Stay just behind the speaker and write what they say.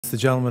the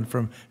gentleman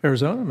from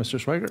Arizona, Mr.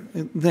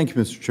 Schweikert. Thank you,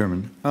 Mr.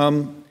 Chairman.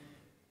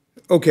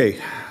 Okay,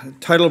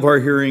 title of our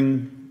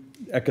hearing,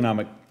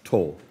 economic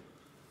toll.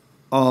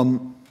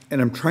 And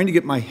I'm trying to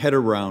get my head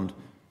around,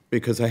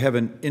 because I have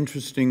an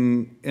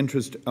interesting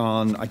interest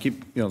on, I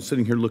keep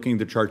sitting here looking at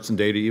the charts and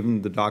data.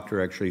 Even the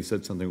doctor actually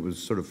said something that was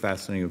sort of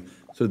fascinating, of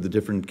sort of the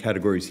different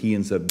categories he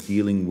ends up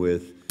dealing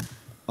with.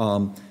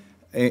 And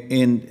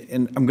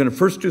I'm going to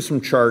first do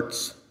some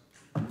charts.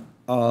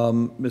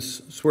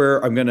 Ms.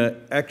 Swear, I'm going to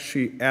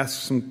actually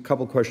ask some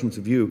couple questions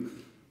of you.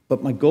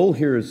 But my goal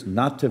here is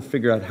not to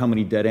figure out how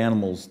many dead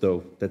animals,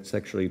 though. That's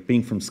actually,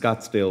 being from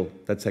Scottsdale,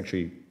 that's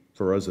actually,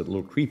 for us, a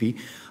little creepy.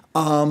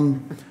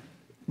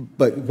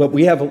 But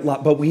we have a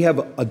lot. But we have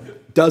a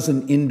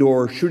dozen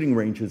indoor shooting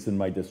ranges in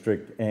my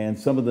district, and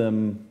some of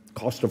them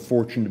cost a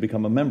fortune to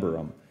become a member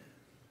of.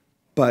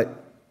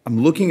 But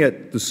I'm looking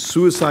at the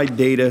suicide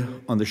data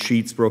on the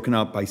sheets broken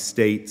out by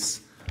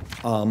states.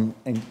 And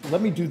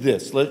let me do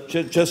this,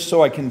 just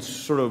so I can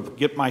sort of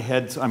get my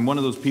head. I'm one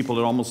of those people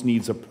that almost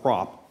needs a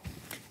prop.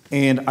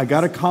 And I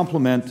got to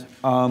compliment,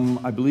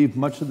 I believe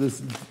much of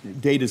this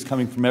data is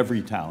coming from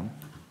Everytown,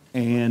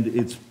 and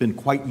it's been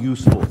quite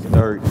useful,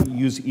 or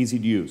easy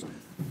to use.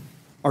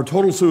 Our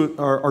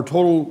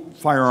total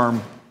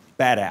firearm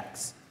bad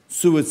acts,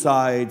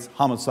 suicides,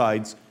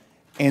 homicides,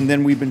 and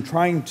then we've been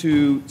trying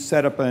to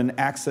set up an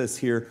axis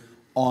here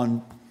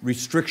on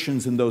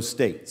restrictions in those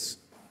states.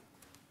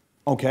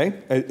 Okay,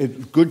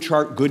 good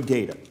chart, good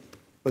data.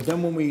 But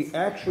then when we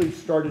actually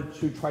started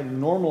to try to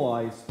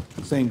normalize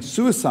saying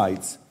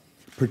suicides,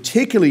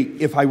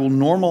 particularly if I will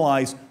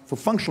normalize for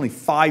functionally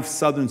 5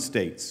 southern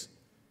states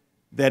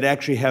that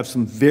actually have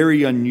some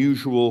very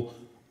unusual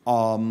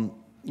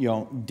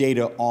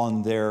data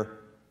on their,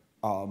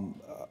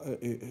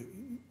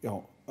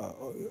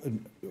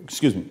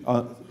 excuse me,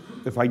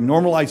 if I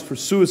normalize for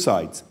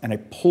suicides and I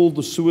pull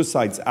the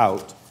suicides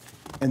out,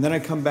 and then I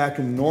come back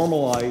and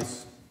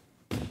normalize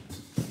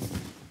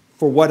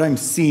for what I'm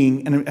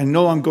seeing, and I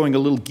know I'm going a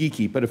little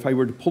geeky, but if I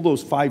were to pull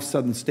those 5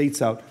 southern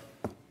states out,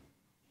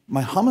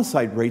 my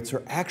homicide rates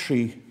are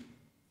actually,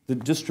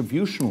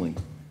 distributionally,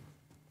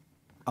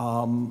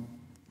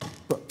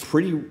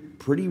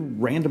 pretty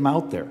random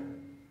out there.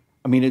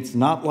 I mean, it's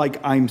not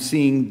like I'm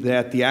seeing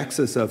that the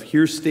axis of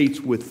here's states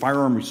with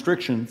firearm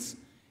restrictions,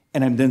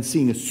 and I'm then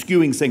seeing a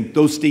skewing saying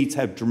those states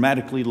have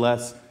dramatically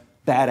less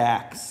bad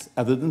acts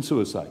other than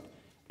suicide.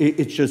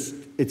 It's just,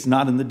 it's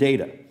not in the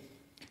data.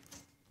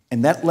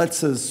 And that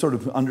lets us sort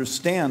of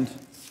understand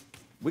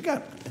we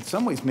got, in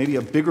some ways, maybe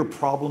a bigger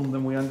problem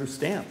than we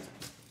understand.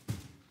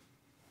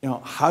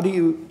 How do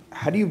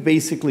you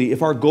basically,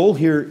 if our goal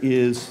here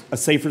is a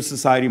safer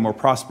society, more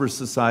prosperous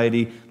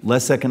society,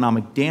 less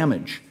economic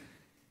damage,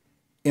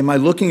 am I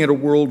looking at a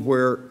world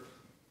where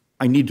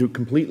I need to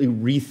completely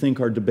rethink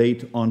our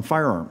debate on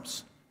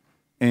firearms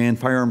and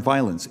firearm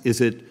violence?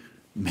 Is it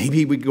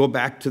maybe we go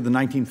back to the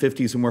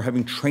 1950s and we're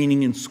having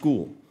training in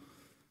school?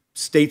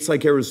 States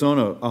like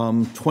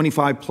Arizona,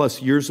 25 plus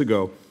years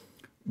ago,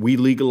 we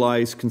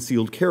legalized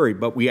concealed carry,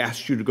 but we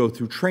asked you to go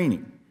through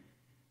training.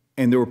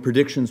 And there were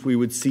predictions we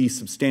would see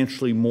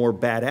substantially more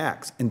bad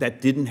acts, and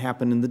that didn't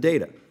happen in the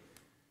data.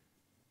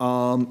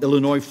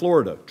 Illinois,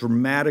 Florida,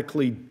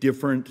 dramatically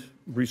different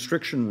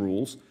restriction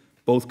rules,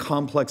 both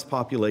complex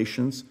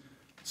populations,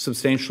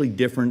 substantially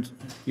different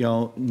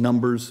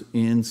numbers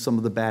in some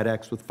of the bad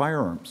acts with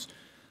firearms.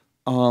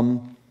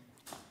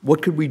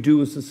 What could we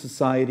do as a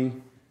society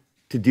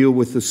to deal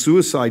with the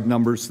suicide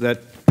numbers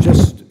that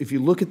just, if you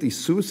look at these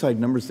suicide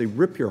numbers, they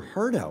rip your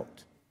heart out.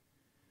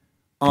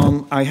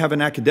 I have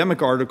an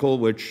academic article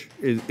which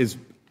is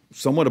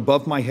somewhat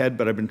above my head,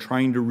 but I've been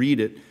trying to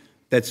read it,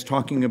 that's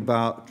talking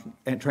about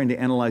and trying to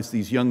analyze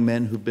these young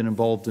men who've been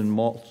involved in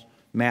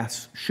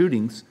mass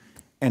shootings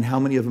and how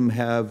many of them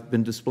have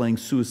been displaying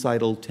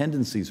suicidal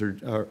tendencies.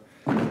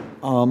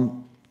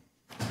 I'm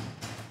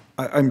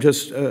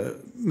just,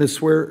 Ms.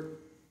 Swear,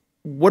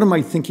 what am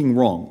I thinking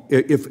wrong?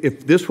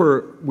 If this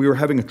were, we were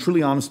having a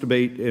truly honest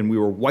debate and we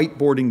were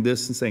whiteboarding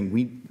this and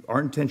saying our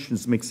intention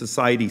is to make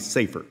society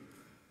safer,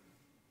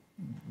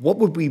 what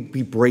would we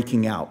be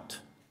breaking out?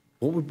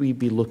 What would we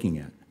be looking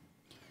at?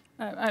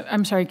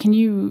 I'm sorry, can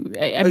you,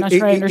 I'm not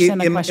sure I understand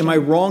the question. Am I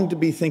wrong to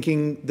be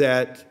thinking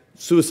that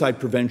suicide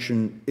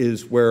prevention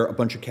is where a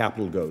bunch of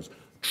capital goes?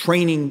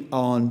 Training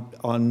on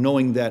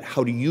knowing that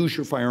how to use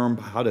your firearm,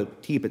 how to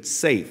keep it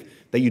safe,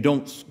 that you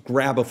don't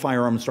grab a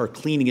firearm and start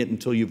cleaning it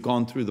until you've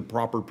gone through the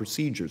proper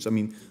procedures. I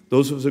mean,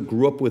 those of us that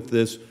grew up with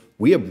this,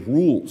 we have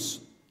rules.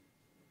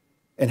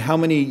 And how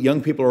many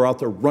young people are out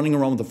there running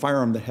around with a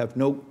firearm that have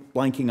no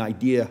blanking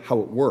idea how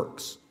it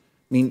works?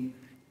 I mean,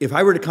 if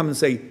I were to come and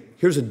say,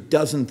 here's a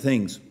dozen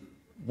things,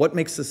 what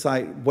makes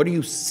society, what are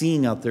you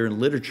seeing out there in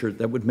literature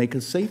that would make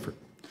us safer?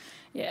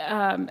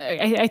 Yeah,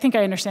 I think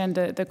I understand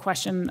the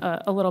question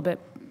a little bit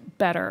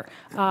better.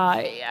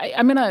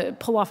 I'm going to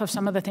pull off of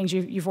some of the things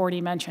you've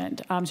already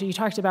mentioned. So you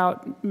talked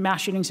about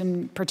mass shootings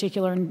in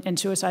particular and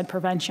suicide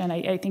prevention.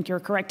 I think you're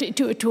correct.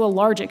 To a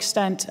large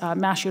extent,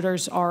 mass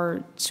shooters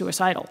are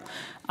suicidal.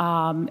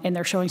 And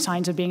they're showing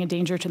signs of being a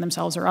danger to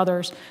themselves or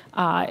others.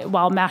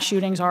 While mass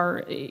shootings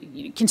are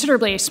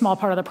considerably a small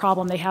part of the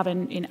problem, they have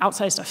an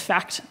outsized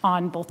effect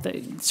on both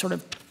the sort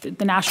of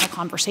the national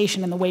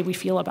conversation and the way we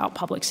feel about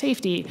public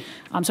safety.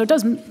 So it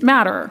does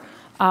matter.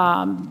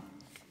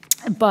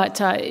 But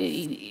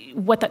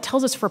what that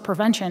tells us for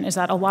prevention is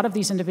that a lot of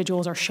these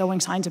individuals are showing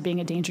signs of being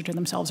a danger to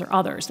themselves or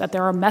others, that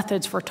there are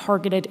methods for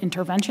targeted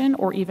intervention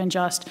or even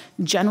just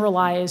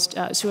generalized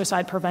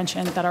suicide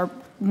prevention that are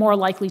more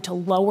likely to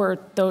lower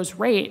those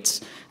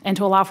rates and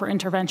to allow for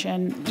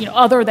intervention,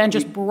 other than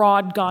just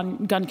broad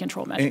gun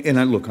control measures. And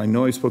I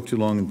know I spoke too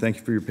long, and thank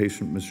you for your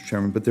patience, Mr.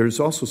 Chairman, but there's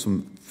also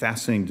some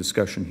fascinating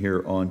discussion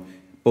here on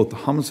both the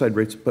homicide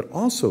rates, but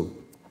also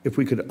if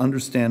we could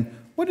understand,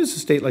 why does a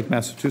state like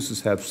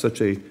Massachusetts have such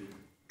a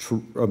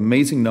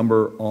amazing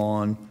number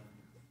on,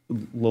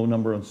 low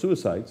number on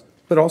suicides,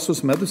 but also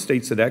some other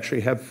states that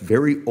actually have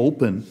very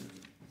open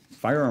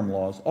firearm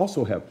laws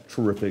also have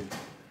terrific.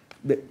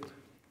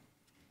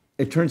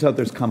 It turns out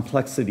there's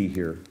complexity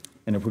here,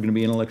 and if we're going to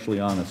be intellectually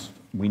honest,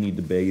 we need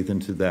to bathe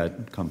into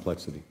that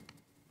complexity.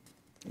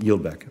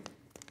 Yield back.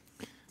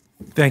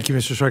 Thank you,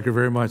 Mr. Schweikert,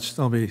 very much.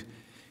 Let me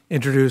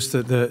introduce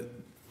the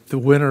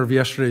winner of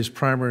yesterday's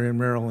primary in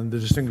Maryland, the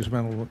distinguished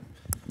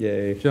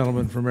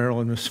gentleman from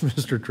Maryland,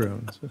 Mr.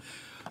 Drone.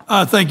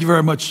 Thank you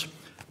very much,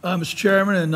 Mr. Chairman. And